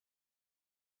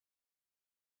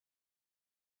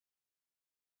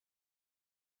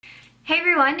Hey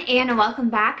everyone, and welcome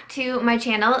back to my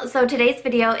channel. So today's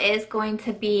video is going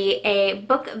to be a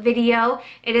book video.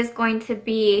 It is going to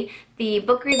be the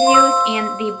book reviews and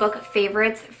the book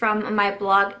favorites from my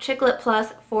blog Chicklet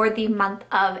Plus for the month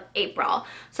of April.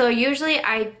 So usually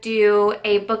I do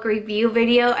a book review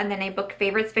video and then a book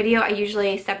favorites video. I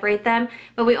usually separate them,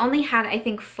 but we only had I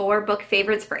think 4 book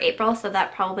favorites for April, so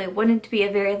that probably wouldn't be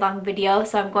a very long video.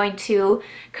 So I'm going to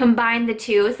combine the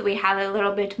two so we have a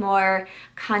little bit more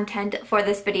content for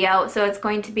this video. So it's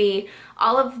going to be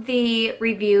all of the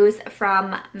reviews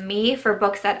from me for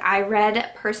books that I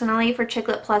read personally for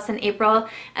Chicklet Plus in April,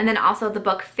 and then also the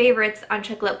book favorites on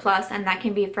Chicklet Plus, and that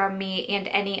can be from me and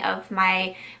any of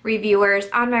my reviewers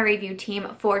on my review team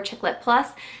for Chicklet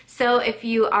Plus. So if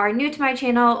you are new to my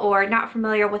channel or not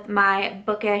familiar with my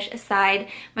bookish side,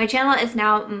 my channel is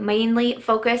now mainly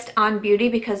focused on beauty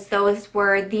because those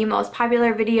were the most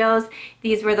popular videos.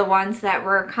 These were the ones that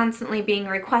were constantly being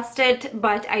requested,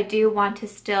 but I do want to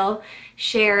still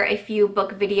share a few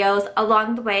book videos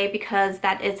along the way because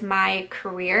that is my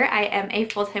career. I am a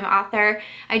full-time author.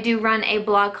 I do run a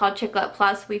blog called Chicklet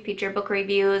Plus. We feature book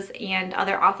reviews and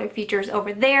other author features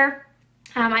over there.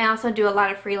 I also do a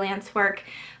lot of freelance work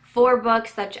for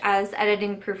books such as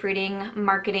editing, proofreading,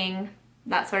 marketing,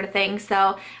 that sort of thing.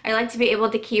 So I like to be able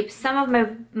to keep some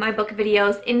of my book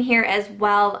videos in here as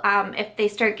well. If they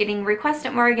start getting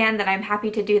requested more again, then I'm happy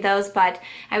to do those, but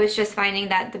I was just finding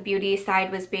that the beauty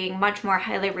side was being much more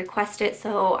highly requested,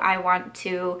 so I want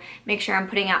to make sure I'm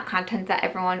putting out content that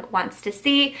everyone wants to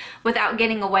see without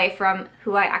getting away from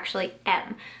who I actually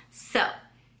am. So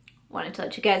wanted to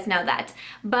let you guys know that.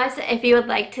 But if you would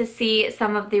like to see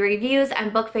some of the reviews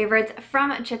and book favorites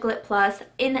from Chicklet Plus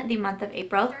in the month of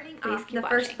April, please keep watching. The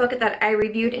first book that I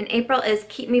reviewed in April is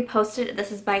Keep Me Posted. This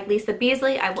is by Lisa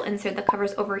Beazley. I will insert the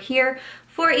covers over here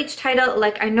for each title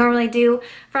like I normally do.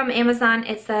 From Amazon,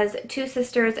 it says, two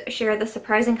sisters share the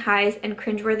surprising highs and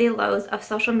cringeworthy lows of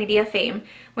social media fame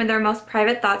when their most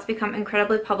private thoughts become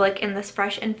incredibly public in this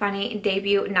fresh and funny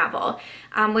debut novel.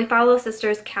 We follow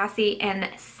sisters Cassie and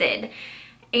Sid.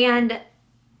 And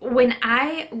when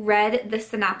I read the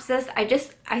synopsis,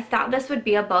 I thought this would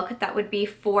be a book that would be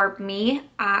for me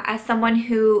as someone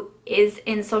who is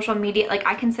in social media. Like,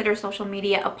 I consider social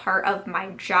media a part of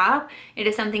my job. It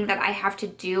is something that I have to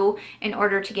do in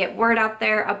order to get word out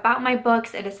there about my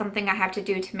books. It is something I have to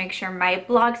do to make sure my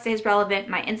blog stays relevant,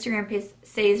 my Instagram page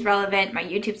stays relevant, my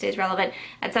YouTube stays relevant,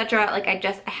 etc. Like, I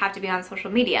have to be on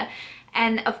social media.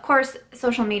 And of course,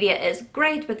 social media is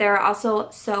great, but there are also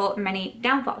so many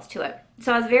downfalls to it.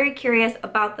 So I was very curious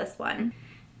about this one.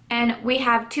 And we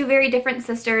have two very different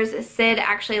sisters. Sid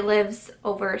actually lives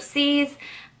overseas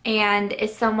and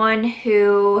is someone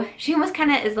who, she almost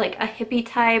kind of is like a hippie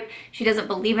type. She doesn't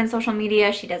believe in social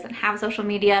media. She doesn't have social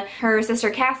media. Her sister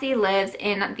Cassie lives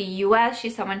in the US.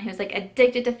 She's someone who's like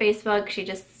addicted to Facebook.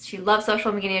 She loves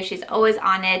social media. She's always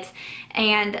on it.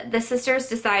 And the sisters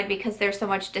decide, because there's so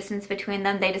much distance between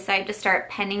them, they decide to start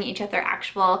penning each other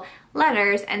actual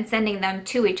letters and sending them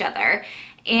to each other.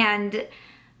 And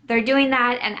they're doing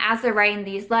that, and as they're writing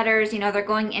these letters, you know, they're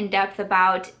going in depth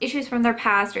about issues from their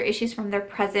past or issues from their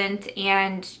present,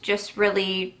 and just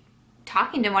really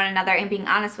talking to one another and being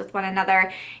honest with one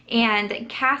another. And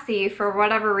Cassie, for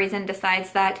whatever reason,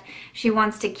 decides that she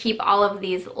wants to keep all of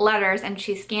these letters, and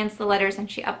she scans the letters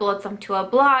and she uploads them to a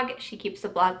blog. She keeps the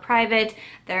blog private.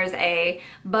 There's a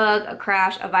bug, a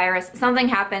crash, a virus, something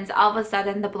happens. All of a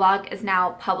sudden the blog is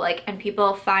now public, and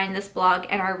people find this blog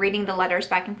and are reading the letters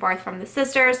back and forth from the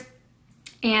sisters,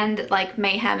 and like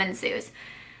mayhem ensues.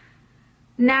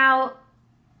 Now,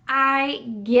 I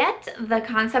get the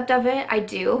concept of it, I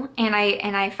do, and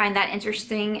I find that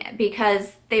interesting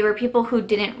because they were people who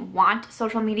didn't want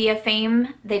social media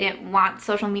fame. They didn't want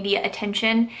social media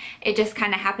attention. It just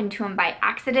kind of happened to them by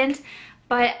accident.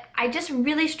 But I just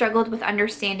really struggled with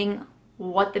understanding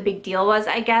what the big deal was,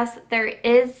 I guess.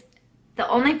 The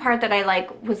only part that I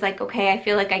was like, okay, I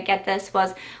feel like I get this,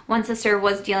 was one sister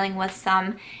was dealing with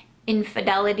some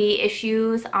infidelity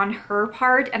issues on her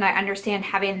part, and I understand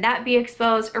having that be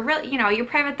exposed, or really, you know, your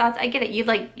private thoughts, I get it,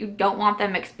 you don't want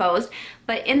them exposed,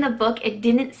 but in the book it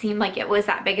didn't seem like it was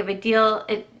that big of a deal.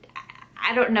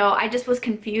 I don't know, I just was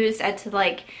confused as to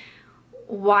like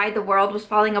why the world was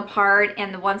falling apart,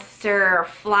 and the one sister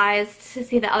flies to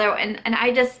see the other one, and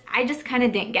I just kind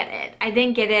of didn't get it. I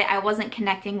didn't get it. I wasn't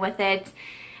connecting with it.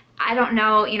 I don't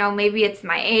know, you know, maybe it's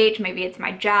my age, maybe it's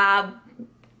my job,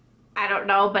 I don't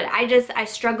know, but I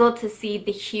struggled to see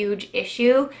the huge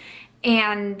issue.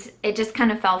 and it just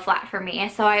kind of fell flat for me.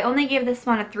 So I only gave this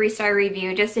one a 3-star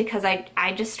review just because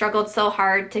I just struggled so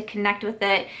hard to connect with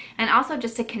it, and also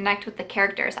just to connect with the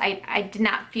characters. I did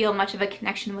not feel much of a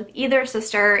connection with either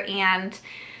sister, and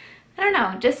I don't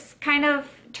know, just kind of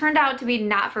turned out to be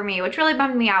not for me, which really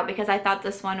bummed me out because I thought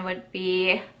this one would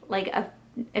be like a,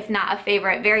 if not a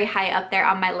favorite, very high up there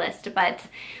on my list, but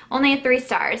only 3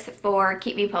 stars for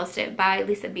Keep Me Posted by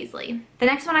Lisa Beazley. The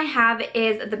next one I have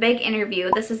is The Big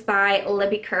Interview. This is by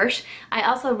Libby Kirsch. I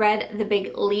also read The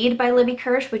Big Lead by Libby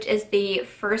Kirsch, which is the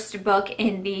first book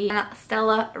in the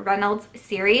Stella Reynolds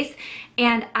series,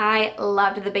 and I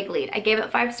loved The Big Lead. I gave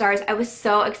it 5 stars. I was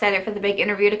so excited for The Big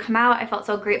Interview to come out. I felt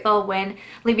so grateful when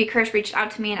Libby Kirsch reached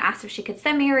out to me and asked if she could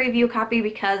send me a review copy,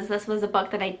 because this was a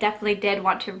book that I definitely did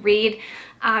want to read.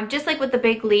 Just like with The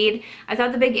Big Lead, I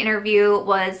thought The Big Interview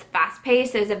was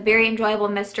fast-paced. It was a very enjoyable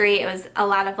mystery. It was a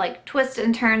lot of like twists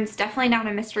and turns. Definitely not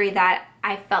a mystery that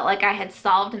I felt like I had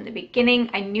solved in the beginning.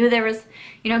 I knew there was,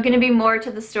 you know, going to be more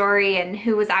to the story and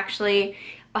who was actually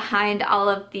behind all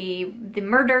of the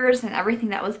murders and everything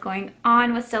that was going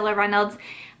on with Stella Reynolds.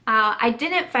 I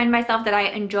didn't find myself that I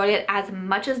enjoyed it as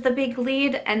much as The Big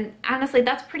Lead, and honestly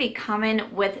that's pretty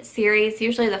common with series.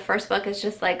 Usually the first book is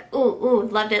just like, ooh,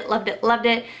 loved it, loved it, loved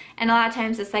it, and a lot of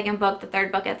times the second book, the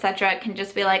third book, etc. can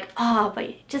just be like, oh, but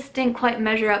it just didn't quite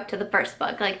measure up to the first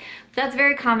book. Like, that's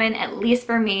very common, at least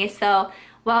for me. So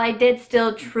while I did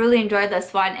still truly enjoy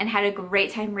this one and had a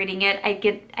great time reading it, I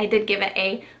did give it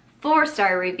a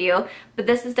 4-star review, but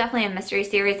this is definitely a mystery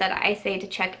series that I say to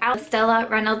check out. The Stella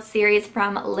Reynolds series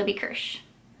from Libby Kirsch.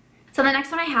 So the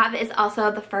next one I have is also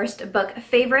the first book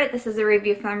favorite. This is a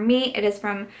review from me. It is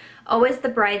from Always the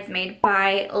Bridesmaid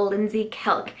by Lindsey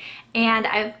Kelk. And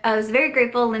I was very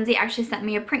grateful. Lindsey actually sent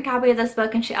me a print copy of this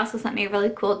book, and she also sent me a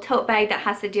really cool tote bag that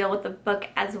has to deal with the book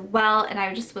as well. And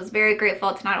I just was very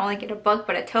grateful to not only get a book,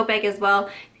 but a tote bag as well,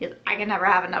 because I can never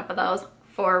have enough of those,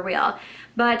 for real.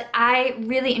 But I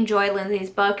really enjoy Lindsey's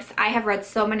books. I have read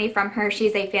so many from her.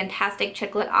 She's a fantastic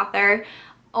chick lit author.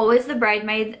 Always the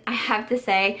Bridesmaid, I have to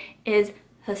say, is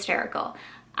hysterical.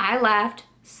 I laughed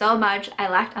so much. I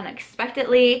laughed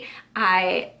unexpectedly.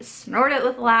 I snorted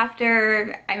with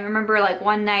laughter. I remember like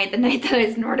one night, the night that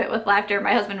I snorted with laughter,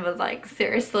 my husband was like,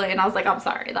 seriously? And I was like, I'm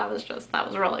sorry, that was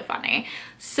really funny.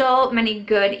 So many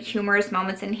good humorous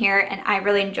moments in here, and I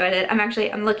really enjoyed it.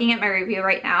 I'm looking at my review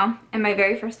right now, and my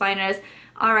very first line is,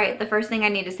 all right, the first thing I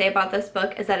need to say about this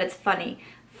book is that it's funny.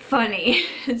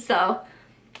 So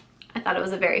I thought it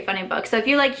was a very funny book. So if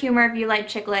you like humor, if you like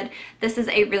chick lit, this is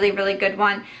a really, really good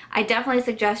one. I definitely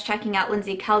suggest checking out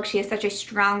Lindsey Kelk. She is such a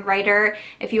strong writer.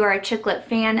 If you are a chick lit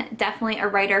fan, definitely a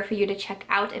writer for you to check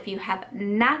out if you have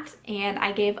not. And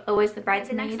I gave Always the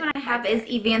Bridesmaid. The next one I have is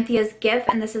Evanthia's Gift,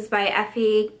 and this is by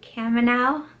Effie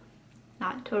Kammenou.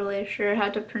 Not totally sure how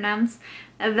to pronounce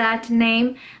that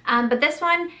name. But this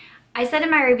one, I said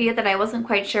in my review that I wasn't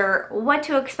quite sure what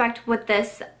to expect with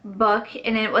this book,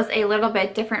 and it was a little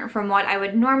bit different from what I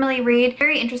would normally read.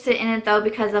 Very interested in it though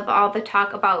because of all the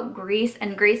talk about Greece,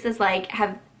 and Greece is like,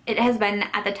 it has been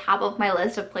at the top of my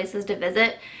list of places to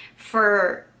visit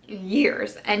for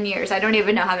years and years. I don't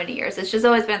even know how many years. It's just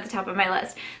always been at the top of my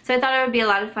list. So I thought it would be a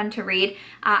lot of fun to read.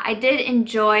 I did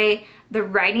enjoy the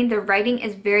writing. The writing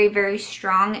is very, very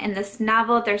strong in this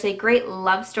novel. There's a great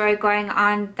love story going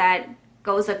on that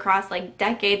goes across like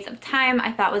decades of time.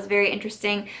 I thought was very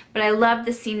interesting, but I love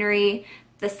the scenery,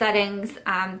 the settings,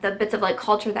 the bits of like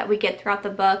culture that we get throughout the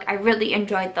book. I really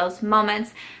enjoyed those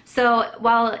moments. So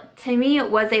while to me it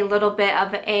was a little bit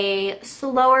of a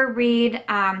slower read,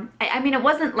 I mean it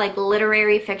wasn't like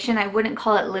literary fiction, I wouldn't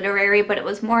call it literary, but it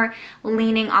was more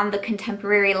leaning on the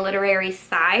contemporary literary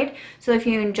side. So if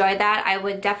you enjoy that, I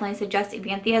would definitely suggest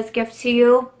Evanthia's Gift to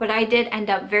you. But I did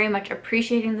end up very much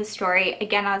appreciating the story.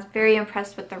 Again, I was very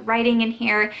impressed with the writing in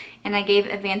here, and I gave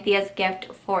Evanthia's Gift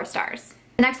 4 stars.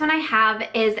 The next one I have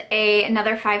is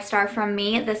another 5-star from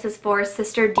me. This is for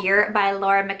Sister Dear by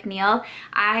Laura McNeill.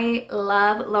 I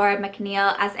love Laura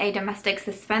McNeill as a domestic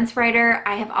suspense writer.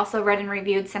 I have also read and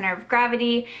reviewed Center of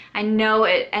Gravity. I know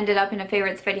it ended up in a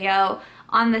favorites video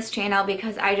on this channel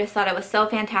because I just thought it was so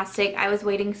fantastic. I was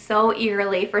waiting so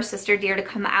eagerly for Sister Dear to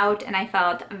come out, and I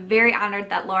felt very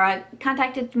honored that Laura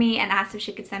contacted me and asked if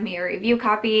she could send me a review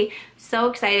copy.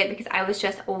 So excited because I was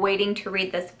just waiting to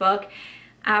read this book.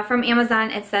 From Amazon,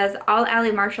 it says, all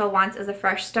Allie Marshall wants is a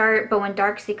fresh start, but when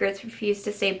dark secrets refuse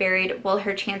to stay buried, will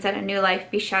her chance at a new life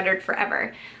be shattered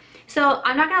forever? So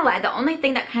I'm not gonna lie, the only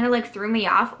thing that kind of like threw me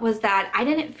off was that I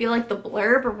didn't feel like the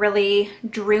blurb really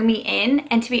drew me in,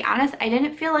 and to be honest, I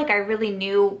didn't feel like I really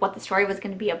knew what the story was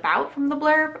going to be about from the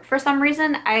blurb for some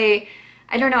reason. I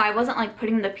I don't know, I wasn't like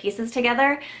putting the pieces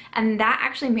together, and that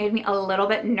actually made me a little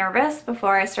bit nervous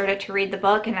before I started to read the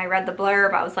book. And I read the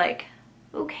blurb, I was like,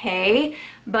 okay,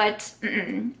 but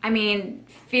I mean,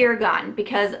 fear gone,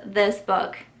 because this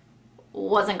book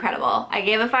was incredible. I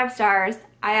gave it 5 stars.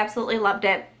 I absolutely loved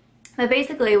it. But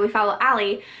basically we follow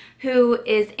Allie, who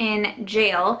is in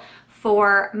jail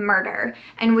for murder,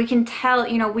 and we can tell,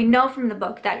 you know, we know from the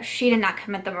book that she did not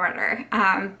commit the murder,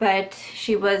 but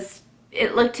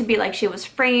it looked to be like she was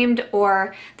framed,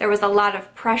 or there was a lot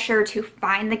of pressure to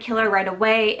find the killer right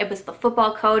away. It was the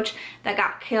football coach that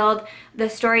got killed. The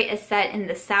story is set in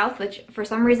the South, which for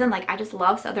some reason, like, I just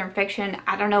love Southern fiction.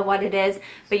 I don't know what it is,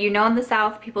 but you know, in the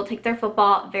South, people take their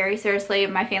football very seriously.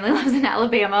 My family lives in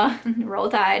Alabama, Roll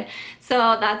Tide. So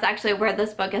that's actually where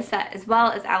this book is set as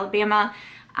well, as Alabama.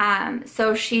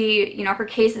 So she, you know, her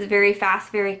case is very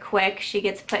fast, very quick. She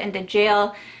gets put into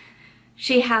jail.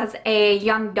 She has a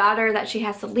young daughter that she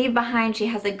has to leave behind. She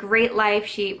has a great life.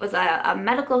 She was a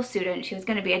medical student. She was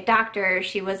going to be a doctor.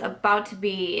 She was about to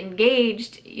be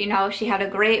engaged. You know, she had a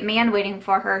great man waiting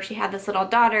for her. She had this little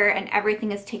daughter, and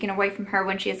everything is taken away from her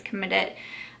when she is convicted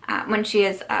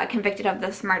of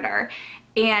this murder.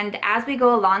 And as we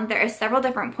go along, there are several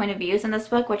different point of views in this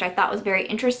book, which I thought was very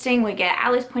interesting. We get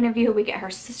Allie's point of view, we get her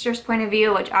sister's point of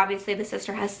view, which obviously the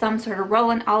sister has some sort of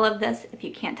role in all of this, if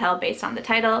you can't tell based on the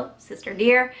title, Sister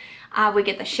Dear. We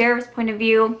get the sheriff's point of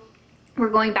view. We're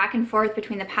going back and forth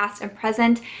between the past and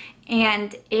present,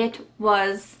 and it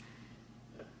was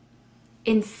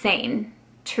insane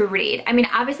to read. I mean,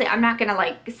 obviously I'm not gonna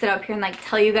like sit up here and like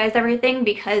tell you guys everything,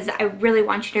 because I really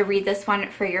want you to read this one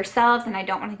for yourselves, and I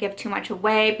don't want to give too much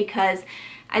away, because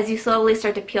as you slowly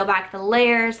start to peel back the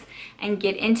layers and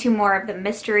get into more of the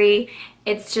mystery,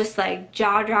 it's just like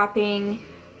jaw-dropping.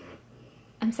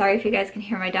 I'm sorry if you guys can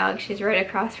hear my dog. She's right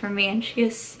across from me and she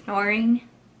is snoring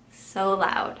so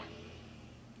loud.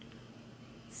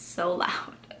 So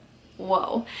loud.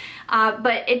 Whoa.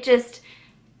 But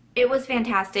it was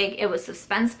fantastic. It was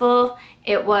suspenseful.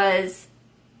 It was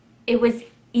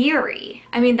eerie.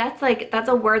 I mean, that's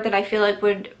a word that I feel like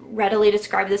would readily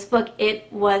describe this book.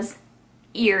 It was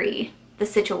eerie. The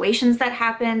situations that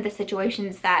happened, the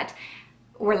situations that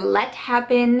were let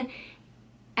happen,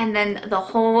 and then the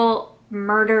whole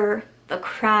murder, the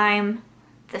crime,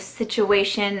 the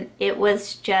situation, it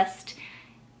was just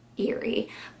eerie,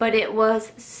 but it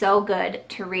was so good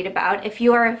to read about. If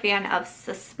you are a fan of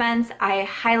suspense, I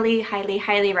highly, highly,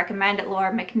 highly recommend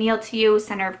Laura McNeill to you.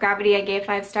 Center of Gravity, I gave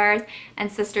 5 stars,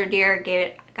 and Sister Dear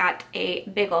got a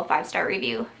big ol' 5-star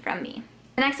review from me.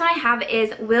 The next one I have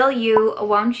is Will You,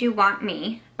 Won't You Want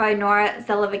Me by Nora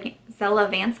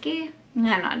Zelevansky. I'm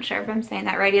not sure if I'm saying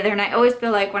that right either, and I always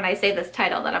feel like when I say this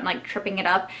title that I'm like tripping it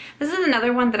up. This is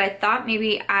another one that I thought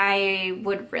maybe I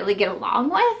would really get along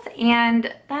with,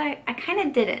 and that I kind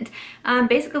of didn't.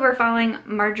 Basically, we're following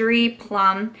Marjorie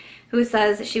Plum, who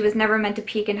says she was never meant to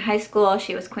peak in high school.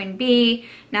 She was Queen Bee.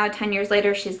 Now 10 years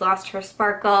later, she's lost her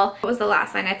sparkle. What was the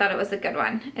last line? I thought it was a good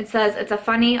one. It says, it's a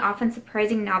funny, often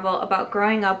surprising novel about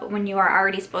growing up when you are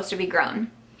already supposed to be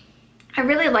grown. I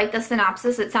really liked the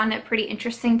synopsis. It sounded pretty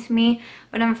interesting to me,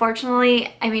 but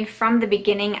unfortunately, I mean, from the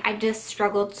beginning, I just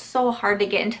struggled so hard to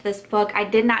get into this book. I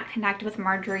did not connect with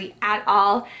Marjorie at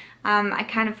all. I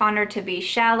kind of found her to be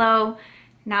shallow,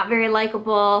 not very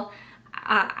likable.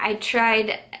 I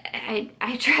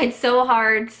tried so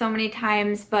hard so many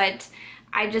times, but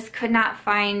I just could not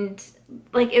find,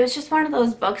 like, it was just one of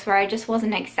those books where I just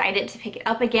wasn't excited to pick it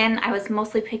up again. I was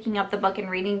mostly picking up the book and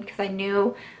reading because I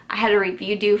knew I had a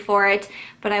review due for it,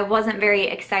 but I wasn't very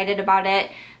excited about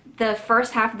it. The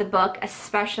first half of the book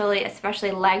especially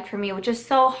lagged for me, which is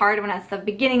so hard when it's the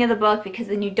beginning of the book, because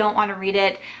then you don't want to read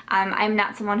it. I'm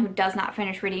not someone who does not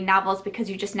finish reading novels because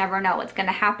you just never know what's going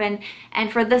to happen.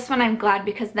 And for this one, I'm glad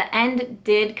because the end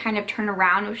did kind of turn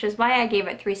around, which is why I gave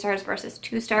it 3 stars versus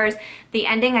 2 stars. The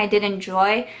ending I did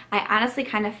enjoy. I honestly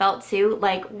kind of felt too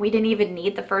like we didn't even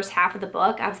need the first half of the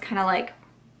book. I was kind of like,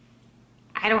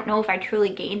 I don't know if I truly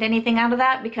gained anything out of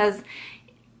that, because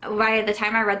by the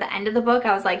time I read the end of the book,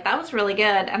 I was like, that was really good,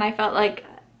 and I felt like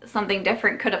something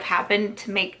different could have happened to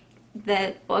make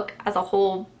the book as a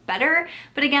whole better.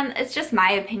 But again, it's just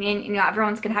my opinion. You know,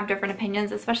 everyone's gonna have different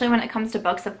opinions, especially when it comes to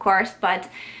books, of course, but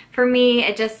for me,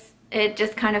 it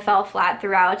just kind of fell flat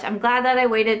throughout. I'm glad that I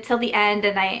waited till the end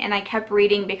and I kept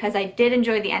reading because I did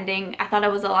enjoy the ending. I thought it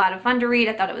was a lot of fun to read.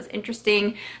 I thought it was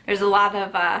interesting. There's a lot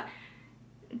of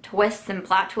twists and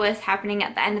plot twists happening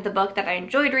at the end of the book that I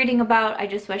enjoyed reading about. I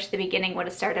just wish the beginning would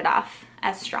have started off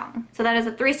as strong. So that is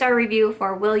a 3-star review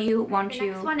for Will You, Won't You. The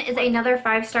next one is another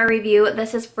 5-star review.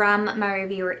 This is from my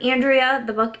reviewer Andrea.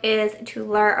 The book is To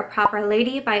Lure a Proper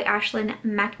Lady by Ashlyn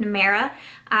McNamara.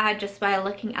 Just by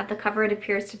looking at the cover, it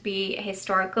appears to be a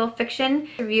historical fiction.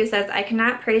 The review says, I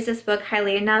cannot praise this book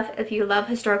highly enough. If you love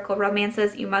historical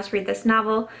romances, you must read this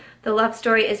novel. The love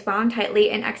story is wound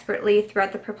tightly and expertly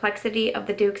throughout the perplexity of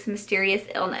the Duke's mysterious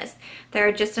illness. There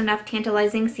are just enough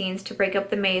tantalizing scenes to break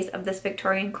up the maze of this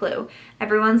Victorian clue.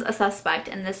 Everyone's a suspect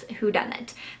in this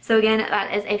whodunit. So again,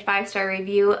 that is a 5-star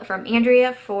review from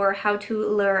Andrea for How to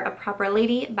Lure a Proper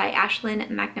Lady by Ashlyn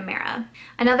McNamara.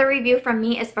 Another review from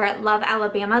me is for Love,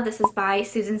 Alabama. This is by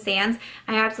Susan Sands.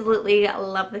 I absolutely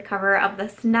love the cover of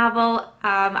this novel.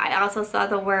 I also saw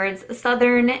the words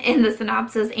Southern in the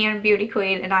synopsis and Beauty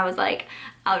Queen, and I was like,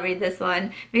 I'll read this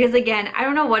one. Because again, I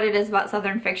don't know what it is about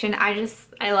Southern fiction. I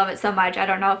love it so much. I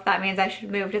don't know if that means I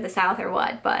should move to the South or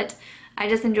what, but I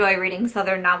just enjoy reading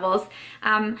Southern novels.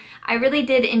 I really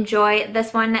did enjoy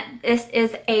this one. This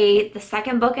is the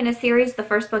second book in a series. The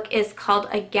first book is called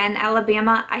Again,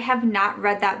 Alabama. I have not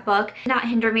read that book. It did not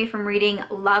hinder me from reading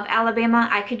Love, Alabama.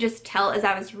 I could just tell as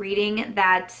I was reading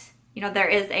that, you know, there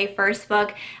is a first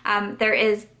book. There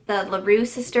is the LaRue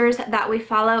sisters that we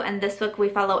follow, and this book we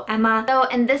follow Emma. So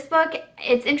in this book,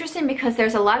 it's interesting because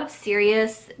there's a lot of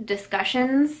serious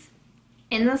discussions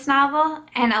in this novel,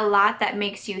 and a lot that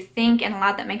makes you think, and a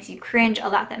lot that makes you cringe, a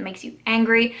lot that makes you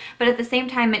angry, but at the same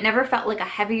time it never felt like a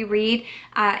heavy read.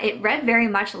 It read very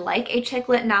much like a chick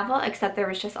lit novel, except there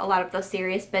was just a lot of those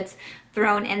serious bits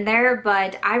thrown in there,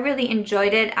 but I really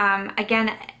enjoyed it.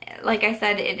 Again, like I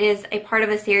said, it is a part of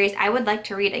a series. I would like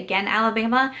to read Again,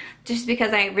 Alabama, just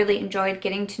because I really enjoyed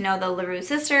getting to know the LaRue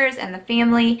sisters and the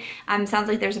family. Sounds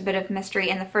like there's a bit of mystery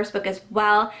in the first book as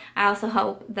well. I also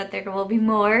hope that there will be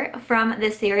more from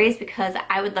this series because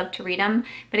I would love to read them.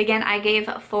 But again, I gave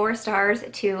 4 stars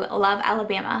to Love,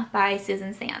 Alabama by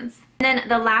Susan Sands. And then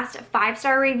the last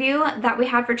 5-star review that we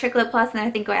had for Chick Lit Plus, and I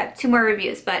think we have 2 more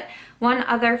reviews, but one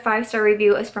other 5-star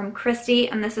review is from Christy,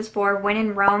 and this is for When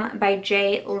in Rome by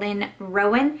J. Lynn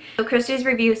Rowan. So Christy's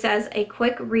review says, a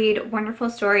quick read, wonderful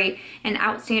story, and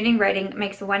outstanding writing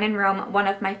makes When in Rome one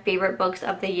of my favorite books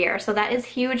of the year. So that is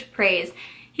huge praise.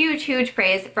 Huge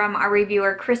praise from our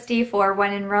reviewer Christy for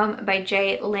When in Rome by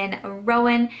J. Lynn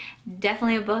Rowan.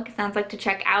 Definitely a book, sounds like to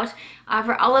check out.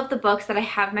 For all of the books that I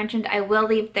have mentioned, I will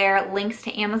leave their links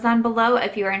to Amazon below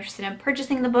if you are interested in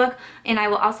purchasing the book, and I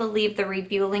will also leave the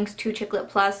review links to Chick Lit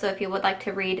Plus, so if you would like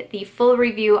to read the full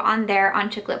review on there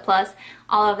on Chick Lit Plus,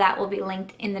 all of that will be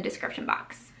linked in the description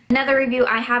box. Another review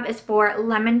I have is for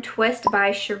Lemon Twist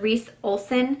by Charise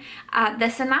Olson. The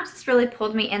synopsis really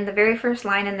pulled me in. The very first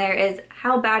line in there is,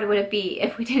 how bad would it be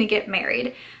if we didn't get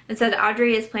married? It said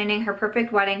Audrey is planning her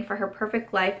perfect wedding for her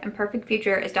perfect life and perfect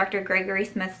future as Dr. Gregory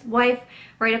Smith's wife,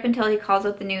 right up until he calls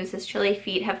with the news his chilly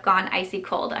feet have gone icy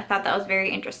cold. I thought that was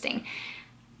very interesting.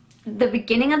 The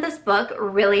beginning of this book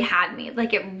really had me.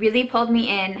 Like, it really pulled me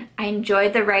in. I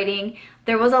enjoyed the writing.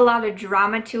 There was a lot of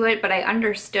drama to it, but I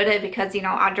understood it because, you know,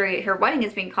 Audrey, her wedding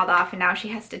is being called off, and now she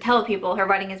has to tell people her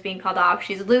wedding is being called off.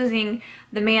 She's losing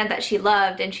the man that she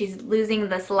loved, and she's losing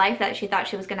this life that she thought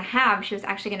she was going to have. She was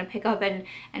actually going to pick up and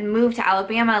move to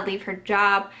Alabama, leave her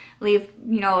job, leave,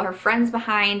 you know, her friends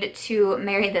behind to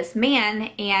marry this man,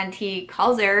 and he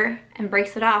calls her and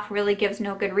breaks it off. Really gives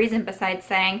no good reason besides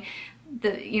saying,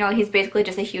 you know, he's basically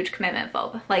just a huge commitment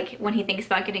phobe. Like, when he thinks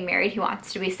about getting married, he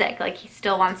wants to be sick. Like, he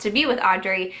still wants to be with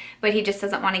Audrey, but he just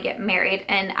doesn't want to get married.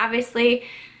 And obviously,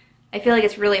 I feel like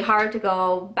it's really hard to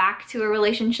go back to a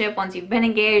relationship once you've been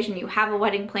engaged and you have a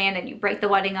wedding planned and you break the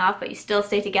wedding off, but you still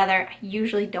stay together. I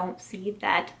usually don't see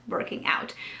that working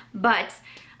out. But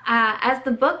as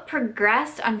the book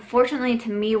progressed, unfortunately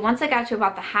to me, once I got to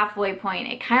about the halfway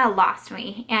point, it kind of lost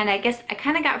me. And I guess I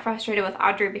kind of got frustrated with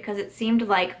Audrey because it seemed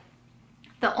like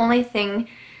the only thing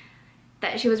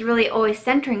that she was really always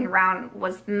centering around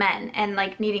was men and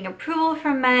like needing approval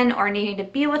from men or needing to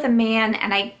be with a man.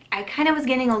 And I kind of was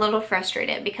getting a little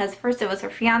frustrated because first it was her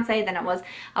fiance, then it was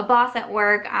a boss at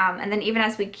work, and then even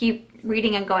as we keep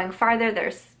reading and going farther,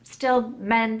 there's still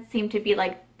men seem to be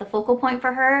like the focal point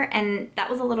for her, and that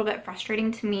was a little bit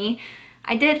frustrating to me.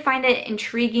 I did find it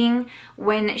intriguing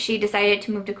when she decided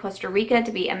to move to Costa Rica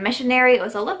to be a missionary. It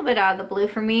was a little bit out of the blue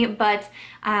for me, but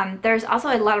there's also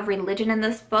a lot of religion in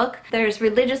this book. There's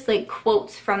religious like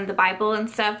quotes from the Bible and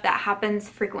stuff that happens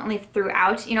frequently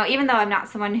throughout. You know, even though I'm not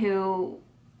someone who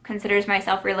considers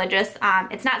myself religious,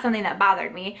 it's not something that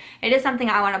bothered me. It is something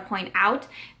I want to point out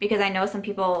because I know some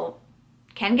people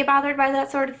can get bothered by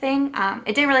that sort of thing.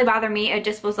 It didn't really bother me. It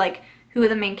just was like, who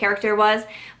the main character was,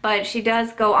 but she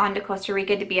does go on to Costa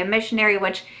Rica to be a missionary,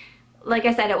 which like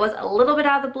I said, it was a little bit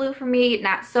out of the blue for me,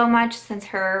 not so much since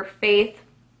her faith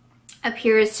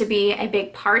appears to be a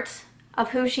big part of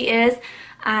who she is.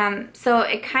 So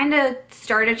it kind of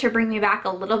started to bring me back a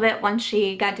little bit once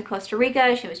she got to Costa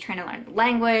Rica. She was trying to learn the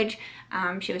language.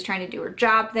 She was trying to do her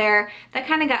job there. That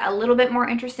kind of got a little bit more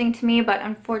interesting to me, but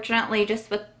unfortunately,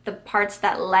 just with the parts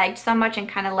that lagged so much and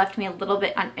kind of left me a little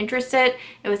bit uninterested,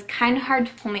 it was kind of hard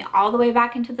to pull me all the way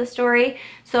back into the story.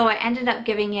 So I ended up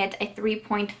giving it a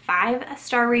 3.5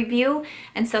 star review,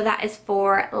 and so that is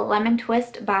for Lemon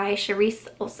Twist by Charise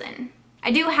Olson.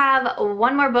 I do have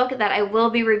one more book that I will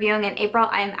be reviewing in April.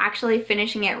 I am actually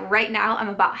finishing it right now. I'm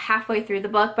about halfway through the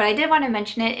book, but I did want to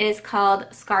mention it. It is called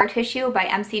Scar Tissue by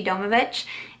MC Domovitch,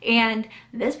 and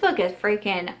this book is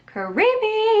freaking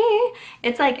creepy.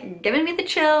 It's like giving me the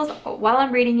chills while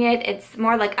I'm reading it. It's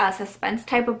more like a suspense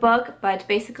type of book, but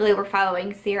basically we're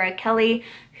following Sierra Kelly,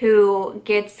 who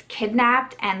gets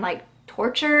kidnapped and like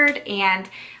tortured,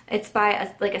 and it's by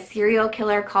a serial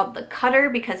killer called the Cutter,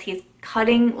 because he's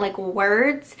cutting like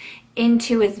words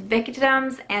into his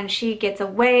victims, and she gets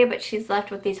away, but she's left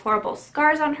with these horrible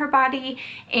scars on her body,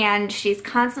 and she's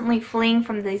constantly fleeing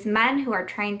from these men who are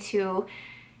trying to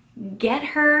get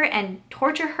her and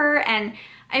torture her. And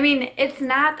I mean, it's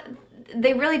not,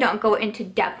 they really don't go into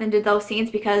depth into those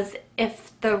scenes, because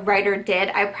if the writer did,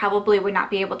 I probably would not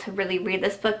be able to really read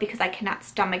this book because I cannot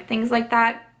stomach things like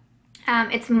that.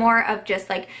 It's more of just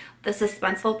like the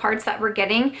suspenseful parts that we're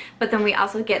getting, but then we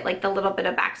also get like the little bit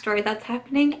of backstory that's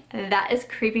happening. That is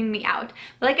creeping me out.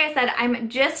 But like I said, I'm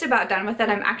just about done with it.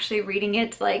 I'm actually reading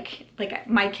it like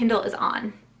my Kindle is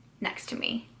on next to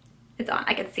me. It's on.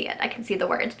 I can see it. I can see the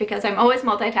words because I'm always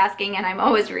multitasking and I'm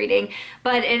always reading.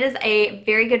 But it is a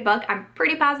very good book. I'm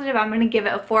pretty positive I'm going to give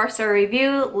it a 4-star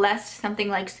review, lest something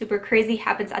like super crazy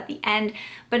happens at the end.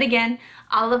 But again,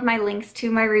 all of my links to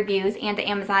my reviews and to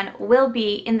Amazon will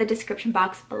be in the description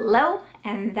box below.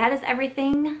 And that is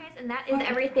everything. Guys, and that is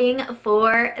everything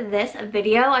for this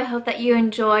video. I hope that you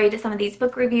enjoyed some of these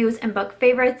book reviews and book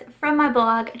favorites from my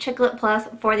blog, Chicklet Plus,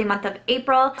 for the month of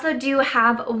April. I also do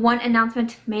have one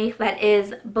announcement to make that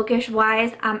is bookish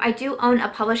wise. I do own a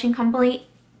publishing company.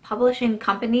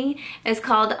 Is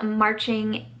called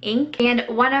Marching Ink, and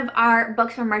one of our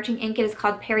books from Marching Ink is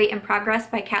called Peri in Progress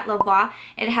by Lavoie.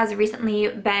 It has recently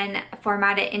been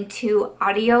formatted into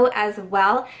audio as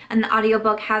well, and the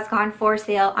audiobook has gone for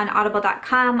sale on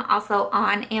audible.com, also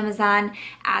on Amazon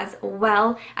as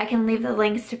well. I can leave the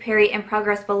links to Peri in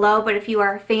Progress below, but if you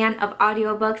are a fan of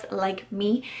audiobooks like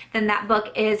me, then that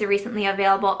book is recently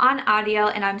available on audio,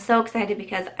 and I'm so excited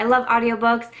because I love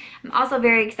audiobooks. I'm also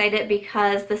very excited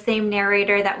because the same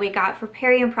narrator that we got for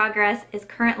Peri in Progress is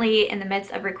currently in the midst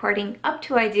of recording Up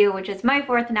to I Do, which is my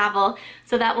 4th novel,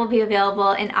 so that will be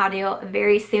available in audio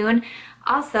very soon.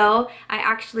 Also, I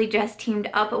actually just teamed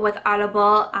up with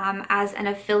Audible as an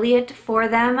affiliate for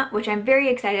them, which I'm very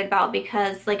excited about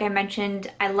because, like I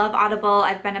mentioned, I love Audible.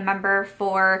 I've been a member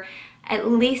for at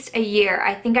least a year.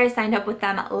 I think I signed up with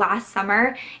them last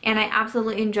summer and I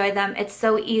absolutely enjoy them. It's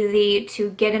so easy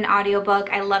to get an audiobook.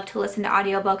 I love to listen to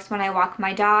audiobooks when I walk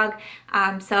my dog.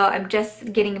 So I'm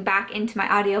just getting back into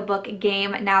my audiobook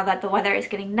game now that the weather is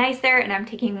getting nicer and I'm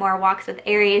taking more walks with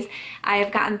Aries.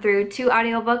 I've gotten through 2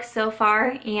 audiobooks so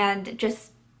far and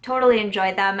just totally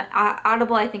enjoy them.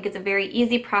 Audible, I think, is a very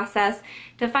easy process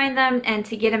to find them and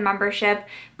to get a membership,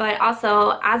 but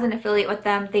also as an affiliate with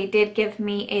them, they did give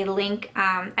me a link.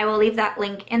 I will leave that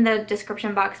link in the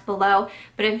description box below,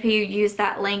 but if you use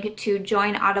that link to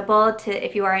join Audible,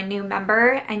 if you are a new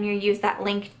member and you use that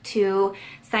link to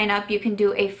sign up, you can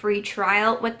do a free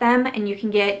trial with them and you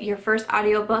can get your first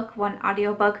audiobook, one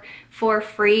audiobook for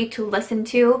free to listen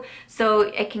to. So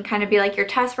it can kind of be like your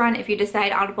test run. If you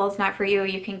decide Audible is not for you,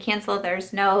 you can cancel.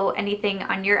 There's no anything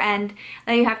on your end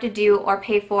that you have to do or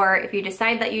pay for. If you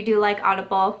decide that you do like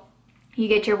Audible, you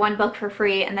get your 1 book for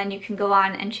free and then you can go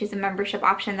on and choose a membership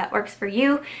option that works for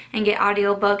you and get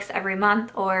audiobooks every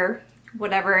month, or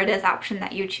whatever it is option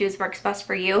that you choose works best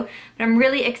for you. But I'm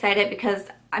really excited because,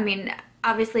 I mean,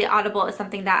 obviously Audible is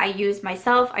something that I use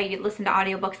myself. I listen to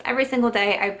audiobooks every single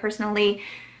day. I personally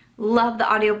love the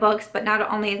audiobooks, but not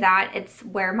only that, it's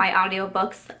where my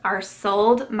audiobooks are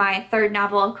sold. My 3rd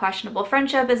novel, Questionable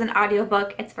Friendship, is an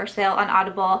audiobook. It's for sale on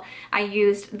Audible. I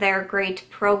used their great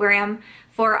program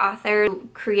for authors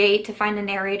to find a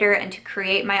narrator and to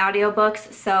create my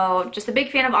audiobooks. So just a big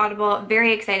fan of Audible,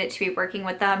 very excited to be working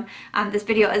with them. This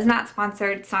video is not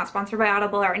sponsored. It's not sponsored by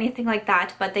Audible or anything like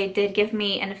that, but they did give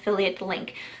me an affiliate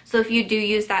link. So if you do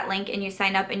use that link and you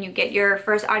sign up and you get your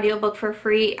first audiobook for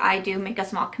free, I do make a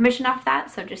small commission off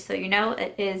that. So just so you know,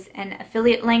 it is an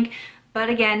affiliate link. But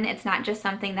again, it's not just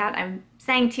something that I'm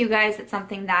saying to you guys, it's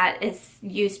something that is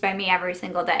used by me every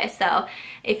single day. So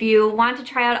if you want to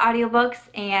try out audiobooks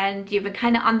and you've been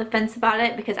kind of on the fence about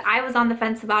it, because I was on the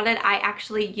fence about it, I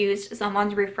actually used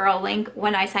someone's referral link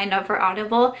when I signed up for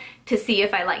Audible to see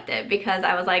if I liked it, because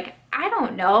I was like, I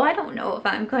don't know if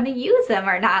I'm going to use them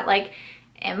or not. Like,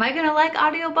 am I gonna like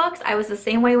audiobooks? I was the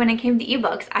same way when it came to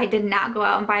ebooks. I did not go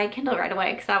out and buy a Kindle right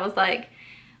away because I was like,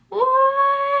 what?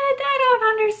 I don't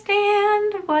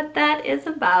understand what that is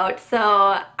about.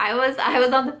 So I was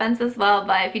on the fence as well,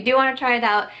 but if you do want to try it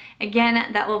out,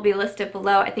 again, that will be listed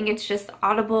below. I think it's just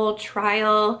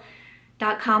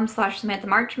audibletrial.com/Samantha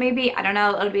March maybe. I don't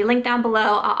know. It'll be linked down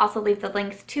below. I'll also leave the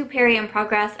links to Peri in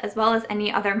Progress as well as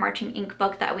any other Marching Ink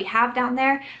book that we have down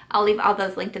there. I'll leave all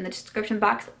those linked in the description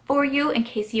box for you in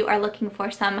case you are looking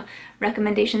for some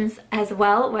recommendations as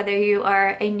well, whether you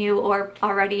are a new or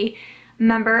already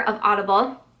member of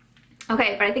Audible.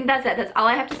 Okay, but I think that's it. That's all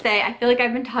I have to say. I feel like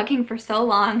I've been talking for so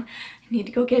long. I need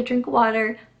to go get a drink of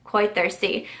water. Quite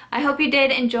thirsty. I hope you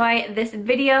did enjoy this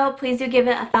video. Please do give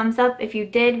it a thumbs up if you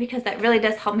did, because that really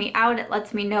does help me out. It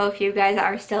lets me know if you guys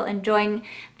are still enjoying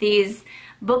these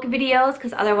book videos,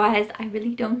 because otherwise I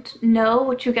really don't know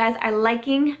what you guys are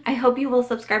liking. I hope you will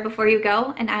subscribe before you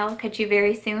go, and I will catch you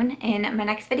very soon in my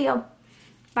next video.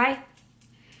 Bye.